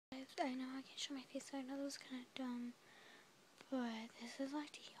I know I can't show my face, so I know that was kind of dumb, but this is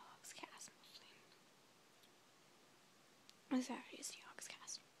like the yogscast mostly. This actually is the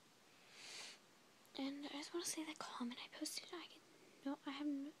yogscast. And I just want to say that comment I posted, I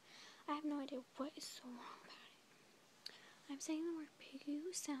have no idea what is so wrong about it. I'm saying the word pigu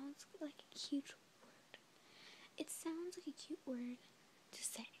sounds like a cute word. It sounds like a cute word to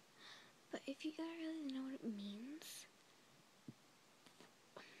say, but if you gotta really know what it means,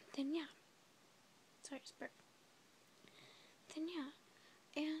 then yeah. Sorry, it's burp. Then yeah,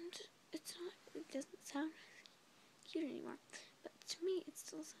 and it doesn't sound cute anymore. But to me, it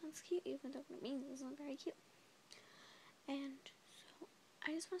still sounds cute, even though what it means is not very cute. And so,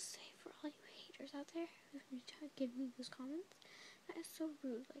 I just want to say for all you haters out there who give me those comments, that is so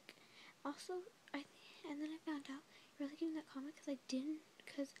rude. Like, also, and then I found out you're really giving that comment because I didn't,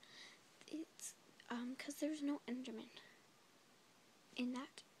 because there's no Enderman in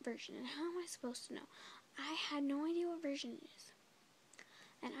that version. And how am I supposed to know? I had no idea what version it is.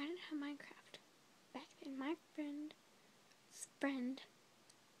 And I didn't have Minecraft back then. My friend's friend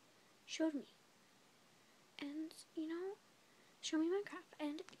showed me. And, showed me Minecraft.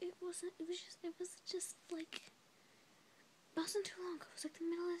 And it was just like, it wasn't too long ago. It was like the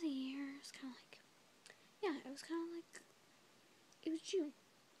middle of the year. It was kind of like, it was kind of like, it was June.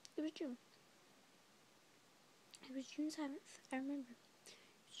 It was June 7th. I remember. It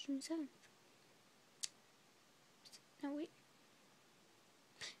was June 7th. No, wait.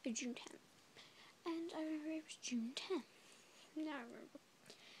 It was June 10th. And I remember it was June 10th. Now I remember.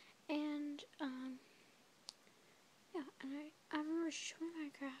 And, and I remember showing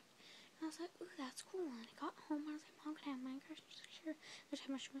Minecraft. And I was like, ooh, that's cool. And I got home and I was like, Mom, can I have Minecraft? She's like, sure. That's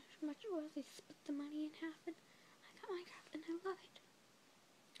how much it was. They split the money in half. And I got Minecraft and I love it.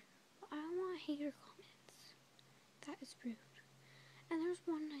 But I don't want hater comments. That is rude. And there was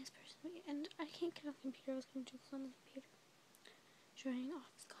one nice person, and I can't get on the computer. I was going to do this on the computer, showing off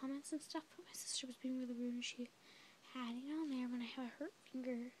his comments and stuff. But my sister was being really rude, and she had it on there when I have a hurt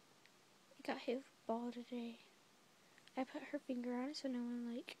finger. I got hit with a ball today. I put her finger on it so no one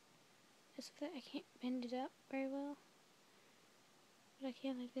so that I can't bend it up very well. But I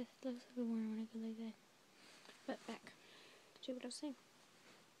can't like this. It looks like a worm when I go like that. But back to what I was saying.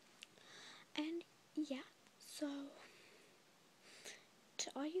 And yeah, so. To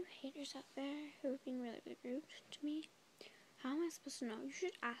all you haters out there who are being really, really rude to me, how am I supposed to know? You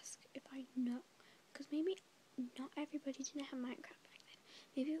should ask if I know. Because maybe not everybody didn't have Minecraft back then.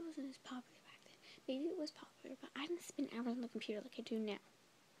 Maybe it wasn't as popular back then. Maybe it was popular, but I didn't spend hours on the computer like I do now.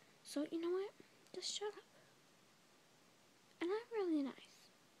 So, you know what? Just shut up. And I'm really nice.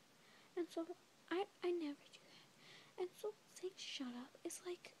 And so, I never do that. And so, saying shut up is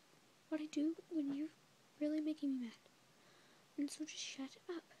like what I do when you're really making me mad. And so just shut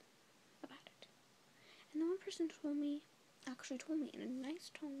up about it. And the one person actually told me in a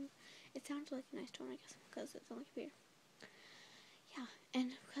nice tone. It sounded like a nice tone, I guess, because it's on the computer. Yeah,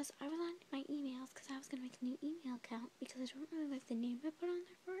 and because I was on my emails, because I was going to make a new email account, because I don't really like the name I put on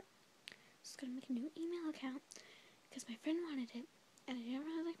there for it. So I was going to make a new email account, because my friend wanted it, and I didn't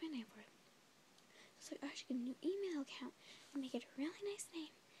really like my name for it. So I should get a new email account, and make it a really nice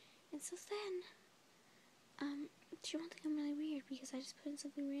name. And so then, she won't think I'm really weird because I just put in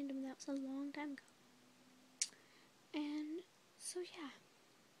something random that was a long time ago. And so yeah.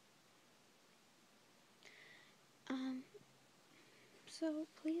 So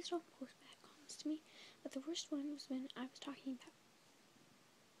please don't post bad comments to me. But the worst one was when I was talking about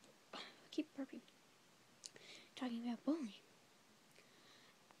talking about bullying.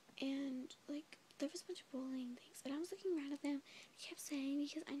 And there was a bunch of bullying things, and I was looking around at them and kept saying,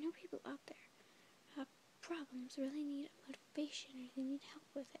 because I know people out there problems really need motivation or they need help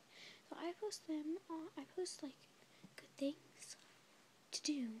with it. So I post good things to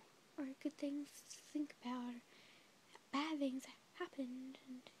do or good things to think about or bad things that happened,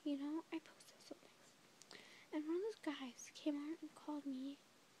 and I post those sort of things. And one of those guys came on and called me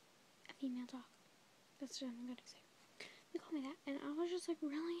a female dog. That's what I'm gonna say. They called me that, and I was just like,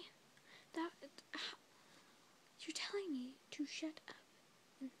 really? You're telling me to shut up,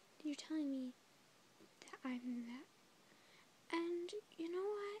 and you're telling me that I'm that. And you know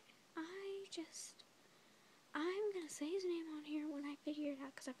what? I'm gonna say his name on here when I figure it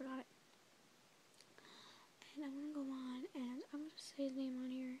out, because I forgot it. And I'm gonna go on, and I'm gonna say his name on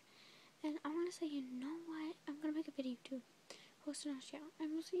here. And I'm gonna say, you know what? I'm gonna make a video too. Post it on his channel. I'm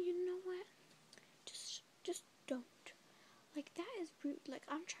gonna say, you know what? Just don't. Like, that is rude. Like,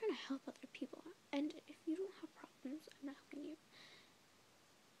 I'm trying to help other people. And if you don't have problems, I'm not helping you.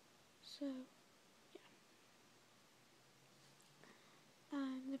 So, yeah.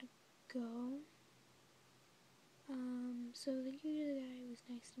 I'm gonna go. So thank you to the guy who was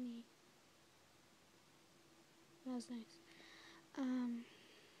nice to me. That was nice.